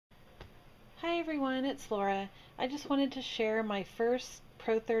Hi everyone, it's Laura. I just wanted to share my first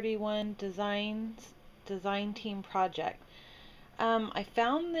Pro31 design team project. I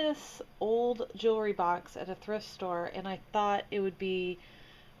found this old jewelry box at a thrift store and I thought it would be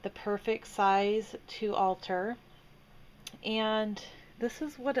the perfect size to alter. And this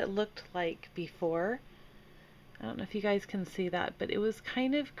is what it looked like before. I don't know if you guys can see that, but it was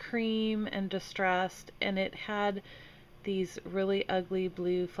kind of cream and distressed, and it had these really ugly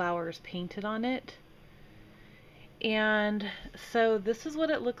blue flowers painted on it. And so this is what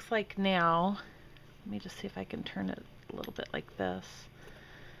it looks like now. Let me just see if I can turn it a little bit like this.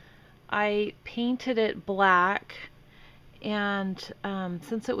 I painted it black, and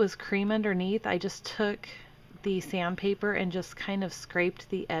since it was cream underneath, I just took the sandpaper and just kind of scraped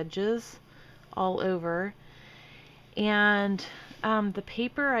the edges all over. And the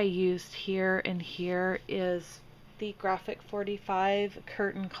paper I used here and here is the G45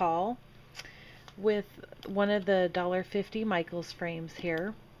 curtain call with one of the $1.50 Michaels frames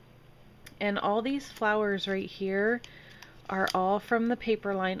here. And all these flowers right here are all from the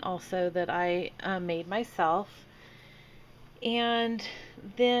paper line also that I made myself. And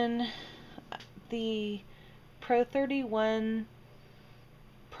then the Pro31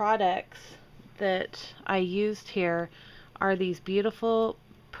 products that I used here are these beautiful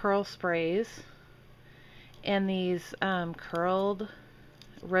pearl sprays and these curled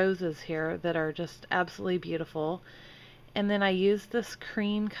roses here that are just absolutely beautiful. And then I used this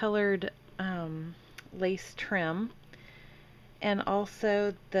cream colored lace trim, and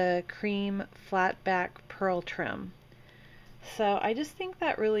also the cream flat back pearl trim. So I just think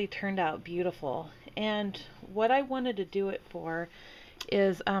that really turned out beautiful. And what I wanted to do it for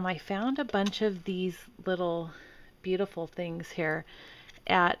is I found a bunch of these little beautiful things here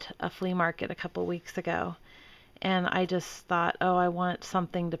at a flea market a couple weeks ago. And I just thought, oh, I want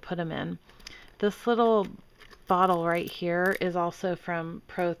something to put them in. This little bottle right here is also from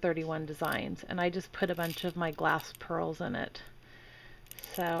Pro31 Designs, and I just put a bunch of my glass pearls in it.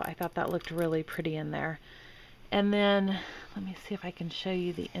 So I thought that looked really pretty in there. And then let me see if I can show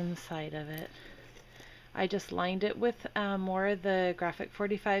you the inside of it. I just lined it with more of the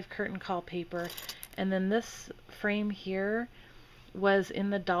G45 curtain call paper, and then this frame here was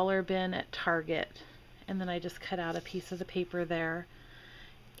in the dollar bin at Target, and then I just cut out a piece of the paper there.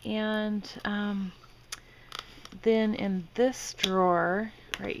 And then in this drawer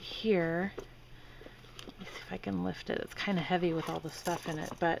right here, let me see if I can lift it. It's kind of heavy with all the stuff in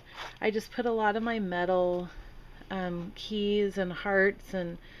it, but I just put a lot of my metal keys and hearts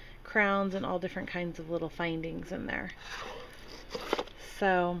and crowns and all different kinds of little findings in there.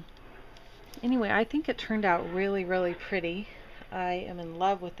 So anyway, I think it turned out really, really pretty. I am in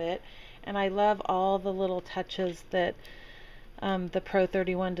love with it, and I love all the little touches that the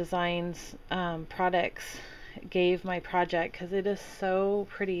Pro31 Designs products gave my project, because it is so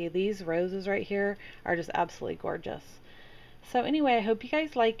pretty. These roses right here are just absolutely gorgeous. So anyway, I hope you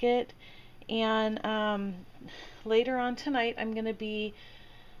guys like it, and later on tonight I'm going to be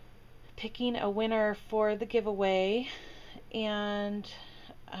picking a winner for the giveaway. And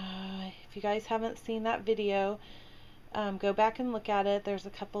if you guys haven't seen that video, go back and look at it. There's a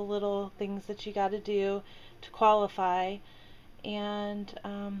couple little things that you got to do to qualify. And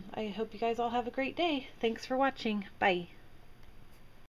I hope you guys all have a great day. Thanks for watching. Bye.